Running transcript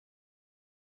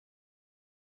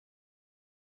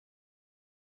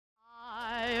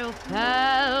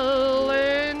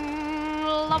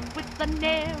an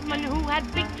airman who had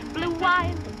big blue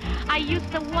eyes. I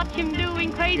used to watch him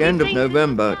doing crazy things. At the end of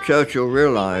November, Churchill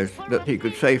realised that he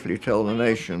could safely tell the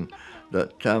nation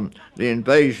that the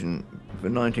invasion for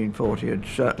 1940 had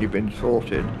certainly been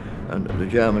thwarted and that the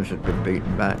Germans had been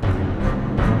beaten back.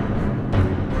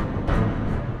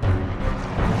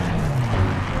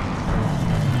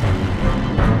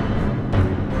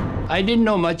 I didn't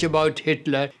know much about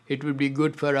Hitler. It would be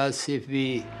good for us if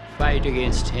we fight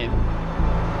against him.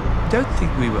 I don't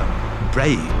think we were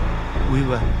brave. We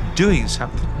were doing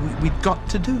something we'd got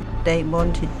to do. They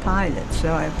wanted pilots,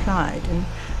 so I applied,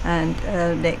 and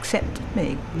they accepted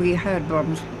me. We heard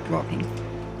bombs dropping,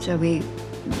 so we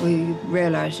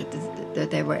realised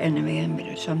that they were enemy and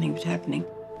that something was happening.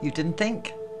 You didn't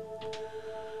think.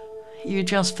 You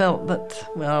just felt that,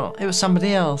 well, it was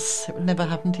somebody else. It would never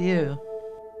happen to you.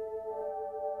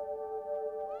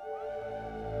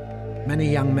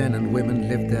 Many young men and women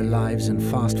lived their lives in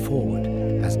fast forward,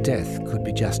 as death could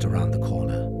be just around the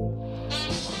corner.